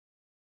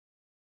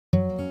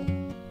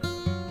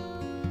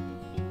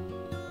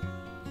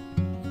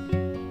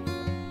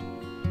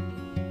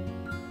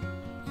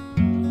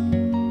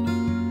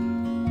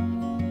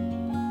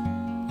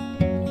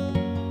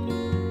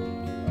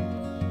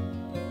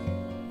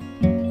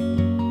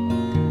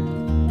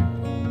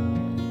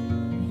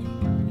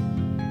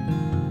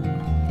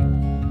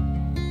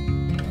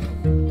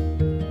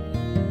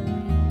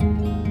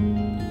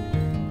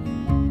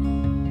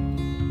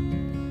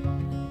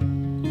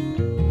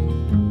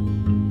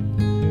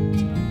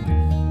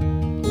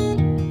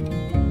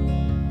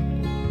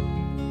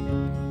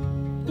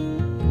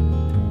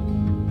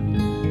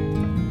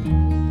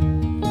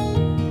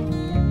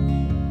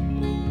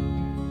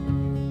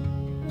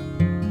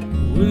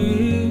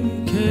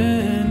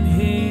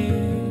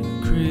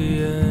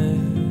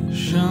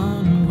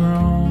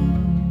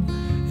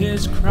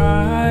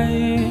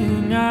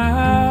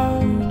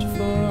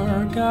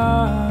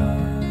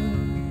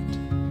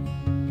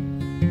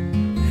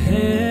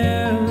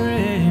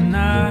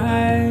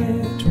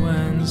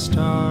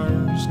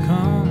stars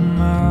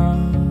come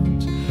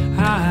out,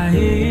 I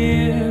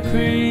hear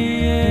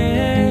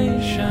creation's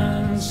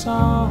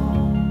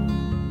song,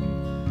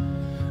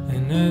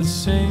 and it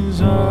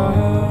sings, oh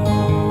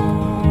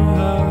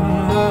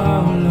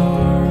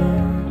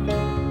Lord,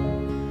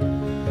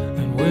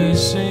 and we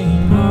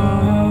sing,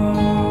 oh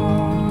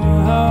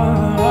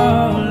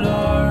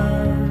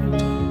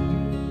Lord,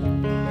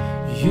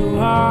 you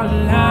are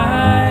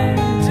light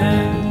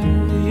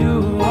and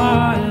you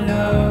are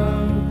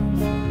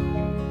love,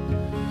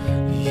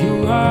 you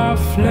are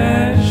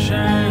flesh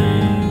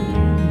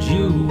and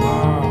you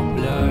are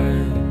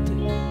blood.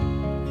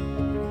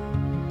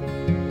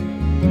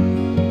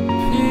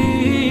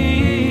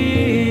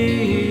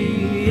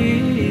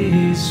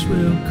 Peace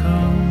will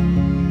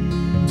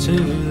come to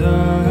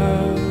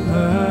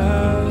those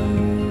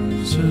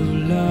who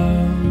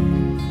love.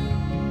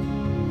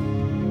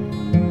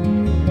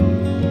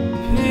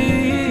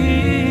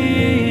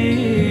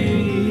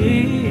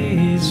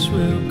 Peace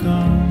will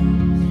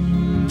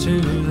come to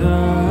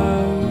those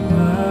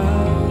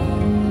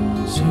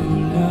who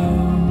love.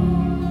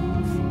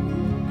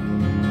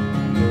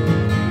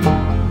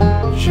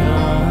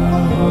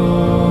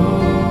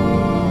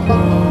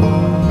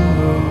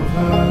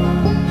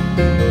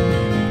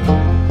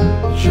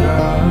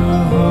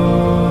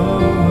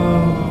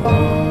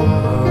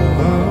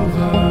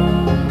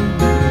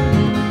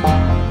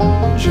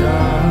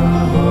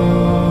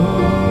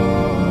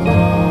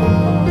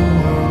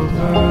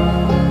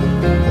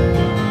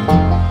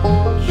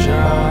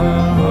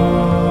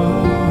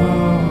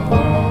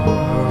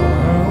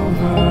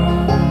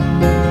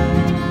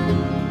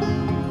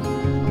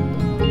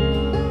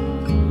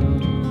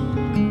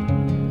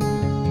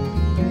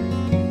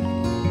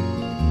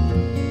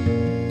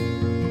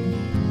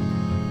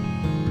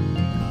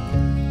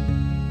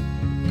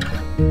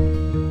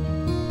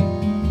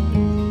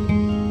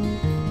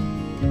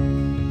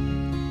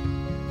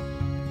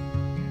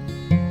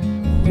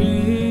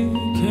 We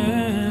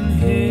can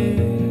hear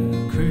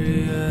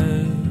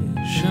creation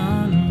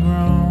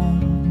groan,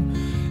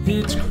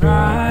 it's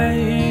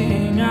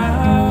crying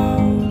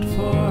out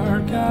for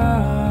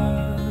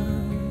God.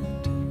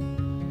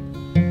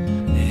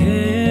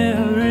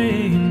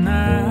 Every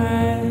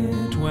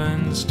night when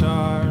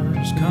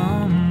stars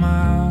come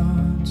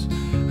out,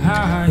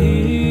 I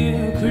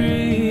hear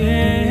creation's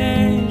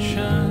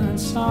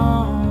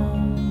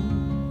song,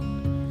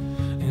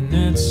 and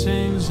it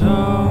sings, oh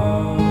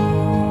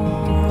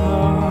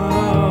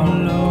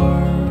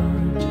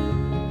Lord,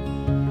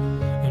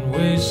 and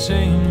we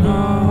sing, oh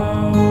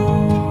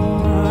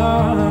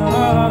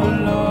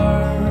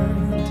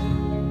Lord,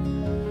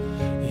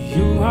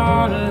 you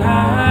are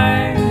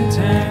light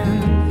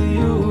and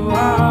you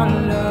are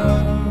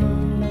love,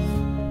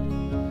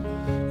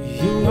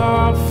 you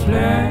are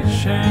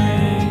flesh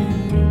and